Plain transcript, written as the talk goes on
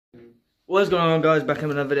What's going on, guys? Back in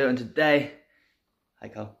with another video, and today, hi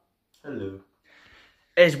Carl. Hello.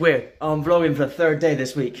 It's weird. I'm vlogging for the third day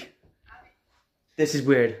this week. This is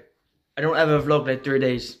weird. I don't ever vlog like 3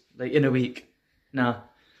 days, like in a week. Nah.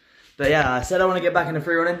 But yeah, I said I want to get back into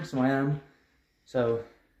free running, so I am. So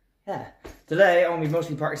yeah, today I'm gonna be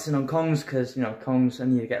mostly practicing on Kongs because you know Kongs I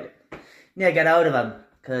need to get out of them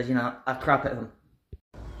because you know I crap at them.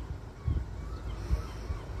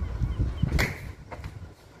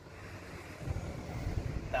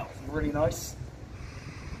 That was really nice.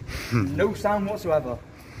 No sound whatsoever.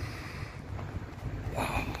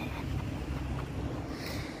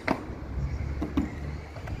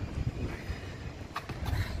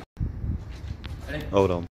 Ready?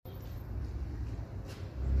 Hold on.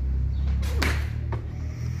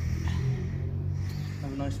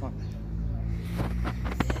 Have a nice one.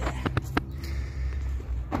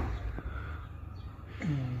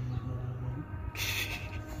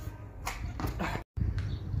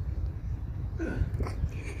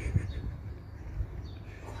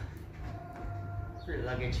 Free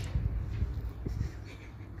luggage.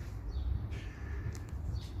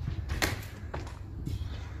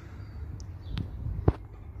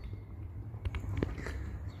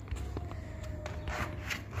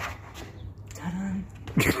 Ta-da!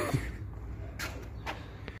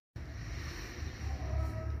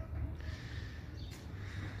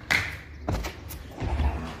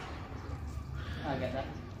 I get that.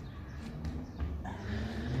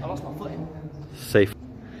 I lost my footing. Safe.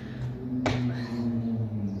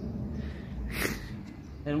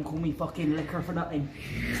 They don't call me fucking liquor for nothing.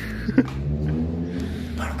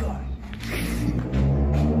 Oh God.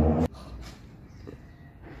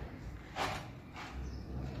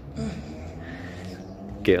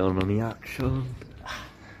 Get on the action.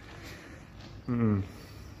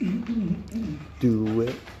 Do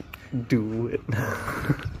it. Do it.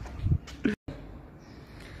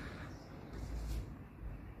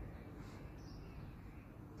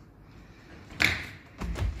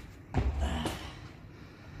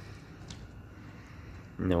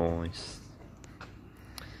 Nice.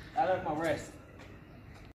 I left my wrist.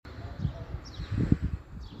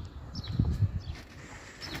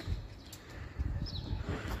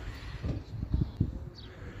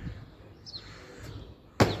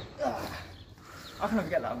 I can never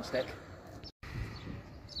get that on a stick.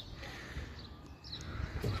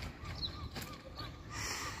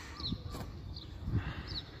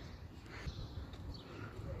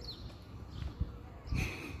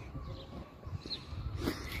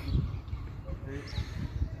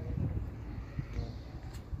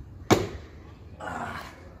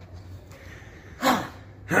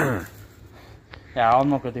 Yeah, I'm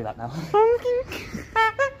not gonna do that now.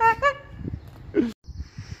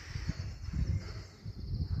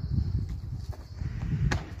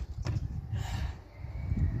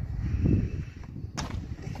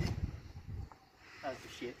 That's the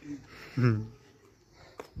shit.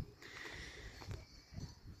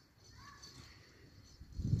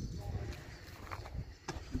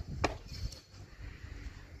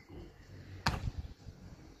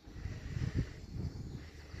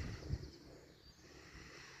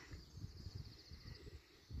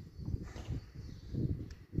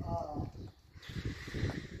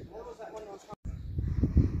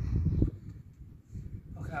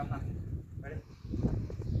 Okay, I'm back. Ready?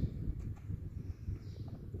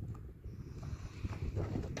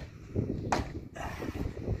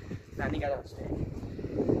 Now I need to get on the stick.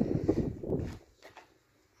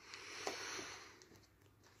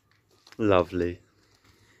 Lovely.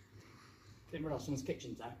 Didn't realise someone's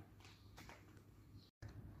kitchen's there.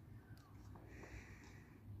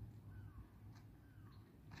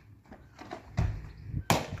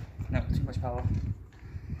 No, too much power.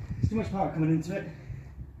 There's too much power coming into it.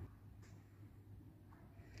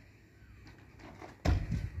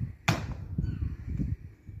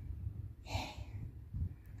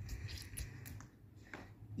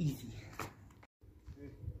 Easy.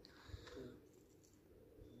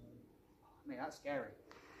 Mate, that's scary.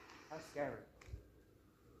 That's scary.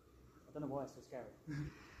 I don't know why it's so scary.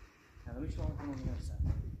 Now let me try one on the other side.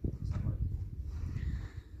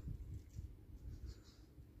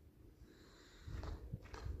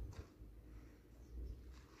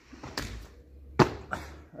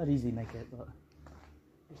 I'd easily make it, but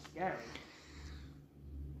it's scary.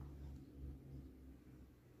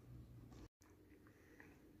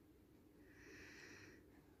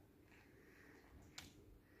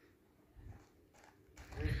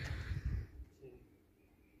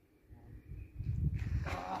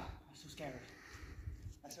 That's so scary.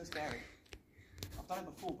 That's so scary. I've done it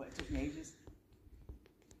before, but it took me ages.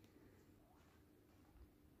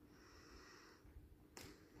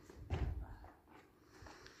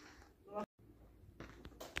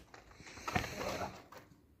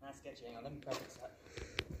 sketchy. Hang on, let me prep it set.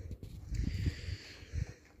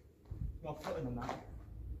 You're footing on that.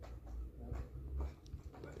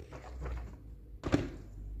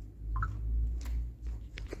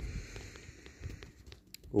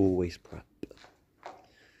 Always prep.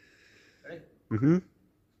 Ready? Mm-hmm.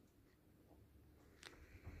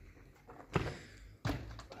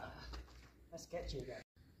 That's sketchy again.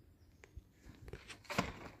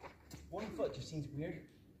 One foot just seems weird.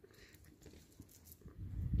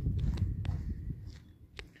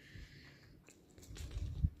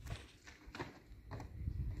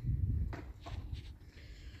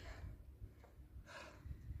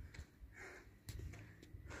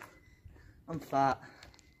 I'm fat.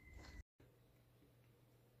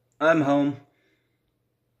 I'm home.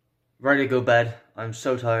 Ready to go to bed. I'm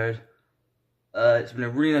so tired. It's been a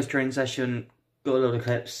really nice training session. Got a load of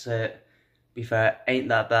clips. Be fair, ain't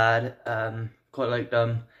that bad. Quite like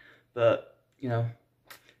them, but you know,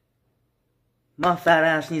 my fat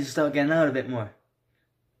ass needs to start getting out a bit more.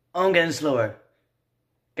 I'm getting slower,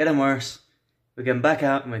 getting worse. We're getting back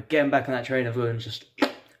out, and we're getting back on that train of going just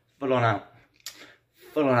full on out,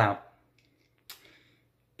 full on out.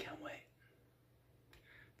 Can't wait.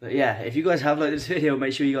 But yeah, if you guys have liked this video,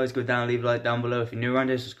 make sure you guys go down, leave a like down below. If you're new around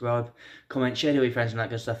here, subscribe, comment, share it with your friends and that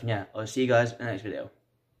good stuff. And yeah, I'll see you guys in the next video.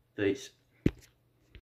 Peace.